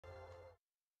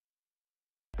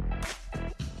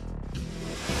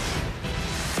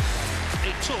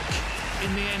took,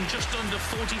 in the end, just under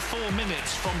 44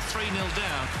 minutes from 3-0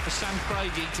 down for Sam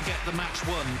Craigie to get the match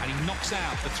won. And he knocks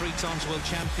out the 3-time world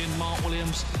champion Mark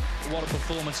Williams. What a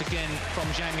performance again from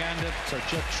Zhang Gander. So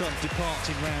Judd Trump departs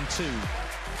in round 2.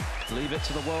 Leave it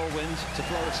to the whirlwind to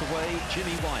blow it away.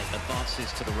 Jimmy White advances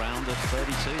to the round of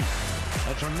 32.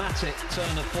 A dramatic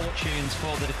turn of fortunes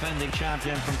for the defending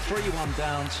champion from 3-1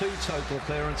 down, 2 total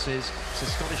appearances. It's a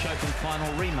Scottish Open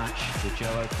final rematch with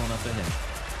Joe O'Connor for him.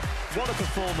 What a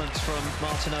performance from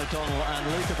Martin O'Donnell and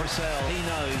Luca Brissell. He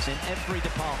knows in every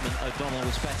department O'Donnell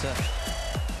was better.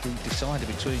 The decider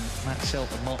between Matt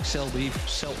Self and Mark Selby.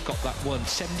 Self got that one.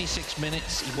 76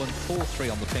 minutes. He won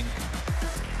 4-3 on the pink.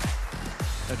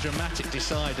 A dramatic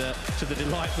decider, to the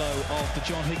delight, though, of the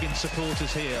John Higgins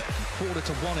supporters here.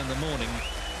 1:45 in the morning,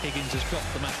 Higgins has got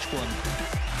the match won.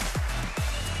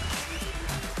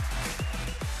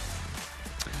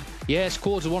 Yes,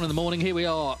 1:45 in the morning. Here we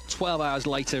are, 12 hours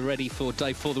later, ready for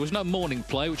day 4. There was no morning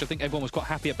play, which I think everyone was quite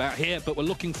happy about here, but we're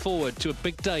looking forward to a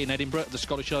big day in Edinburgh at the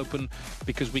Scottish Open,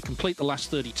 because we complete the last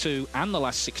 32 and the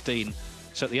last 16.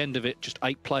 So at the end of it, just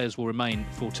 8 players will remain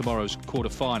for tomorrow's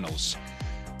quarter-finals.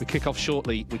 We kick off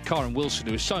shortly with Karen Wilson,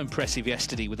 who was so impressive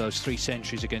yesterday with those 3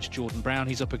 centuries against Jordan Brown.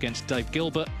 He's up against Dave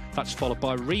Gilbert. That's followed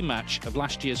by a rematch of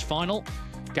last year's final.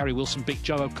 Gary Wilson beat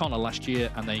Joe O'Connor last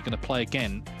year, and then you're going to play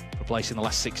again for a place in the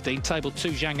last 16. Table 2,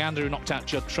 Zhang Gander, who knocked out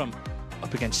Judd Trump,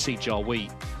 up against Si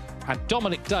Jiawei. And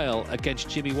Dominic Dale against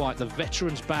Jimmy White, the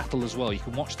veterans battle as well. You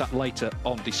can watch that later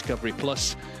on Discovery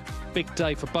Plus. Big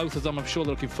day for both of them. I'm sure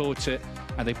they're looking forward to it.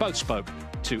 And they both spoke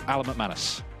to Alan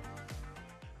McManus.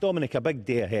 Dominic, a big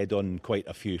day ahead on quite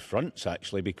a few fronts,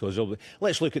 actually, because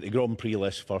let's look at the Grand Prix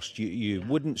list first. You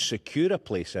wouldn't secure a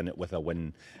place in it with a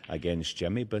win against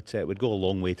Jimmy, but it would go a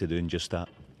long way to doing just that.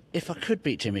 If I could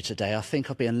beat Jimmy today, I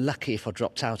think I'd be unlucky if I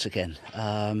dropped out again.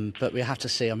 But we have to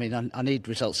see. I mean, I need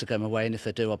results to go my way, and if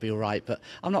they do, I'll be all right. But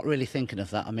I'm not really thinking of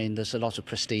that. I mean, there's a lot of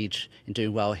prestige in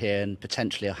doing well here, and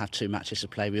potentially I'll have 2 matches to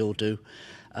play. We all do.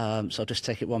 So I'll just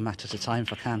take it one match at a time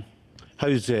if I can.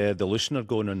 How's the loosener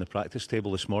going on the practice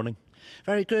table this morning?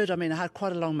 Very good. I mean, I had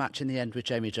quite a long match in the end with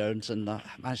Jamie Jones, and I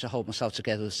managed to hold myself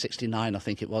together with 69, I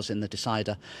think it was, in the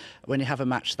decider. When you have a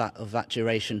match of that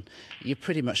duration, you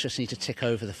pretty much just need to tick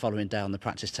over the following day on the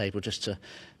practice table just to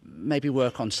maybe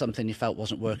work on something you felt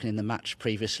wasn't working in the match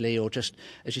previously, or just,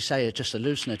 as you say, just a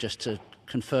loosener just to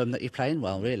confirm that you're playing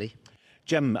well, really.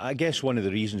 Jim, I guess one of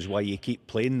the reasons why you keep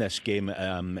playing this game,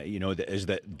 is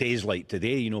that days like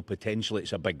today, potentially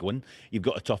it's a big one. You've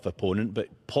got a tough opponent, but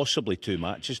possibly 2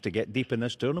 matches to get deep in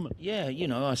this tournament. Yeah,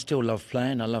 I still love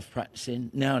playing. I love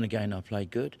practicing. Now and again I play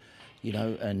good,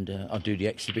 and I do the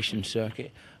exhibition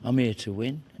circuit. I'm here to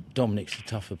win. Dominic's a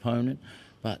tough opponent,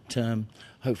 but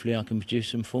hopefully I can produce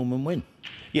some form and win.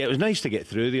 Yeah, it was nice to get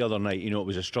through the other night. It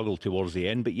was a struggle towards the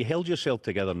end, but you held yourself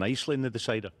together nicely in the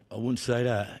decider. I wouldn't say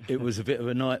that. It was a bit of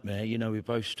a nightmare. We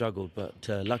both struggled, but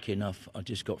lucky enough, I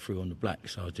just got through on the black,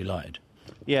 so I was delighted.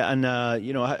 Yeah, and,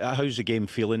 how's the game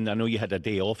feeling? I know you had a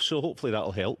day off, so hopefully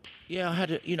that'll help. Yeah, I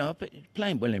had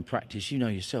playing well in practice,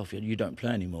 yourself, you don't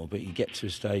play anymore, but you get to a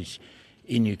stage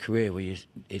in your career where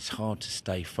it's hard to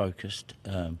stay focused.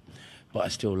 But I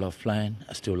still love playing,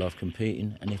 I still love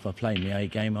competing, and if I play my A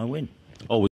game, I win. Always.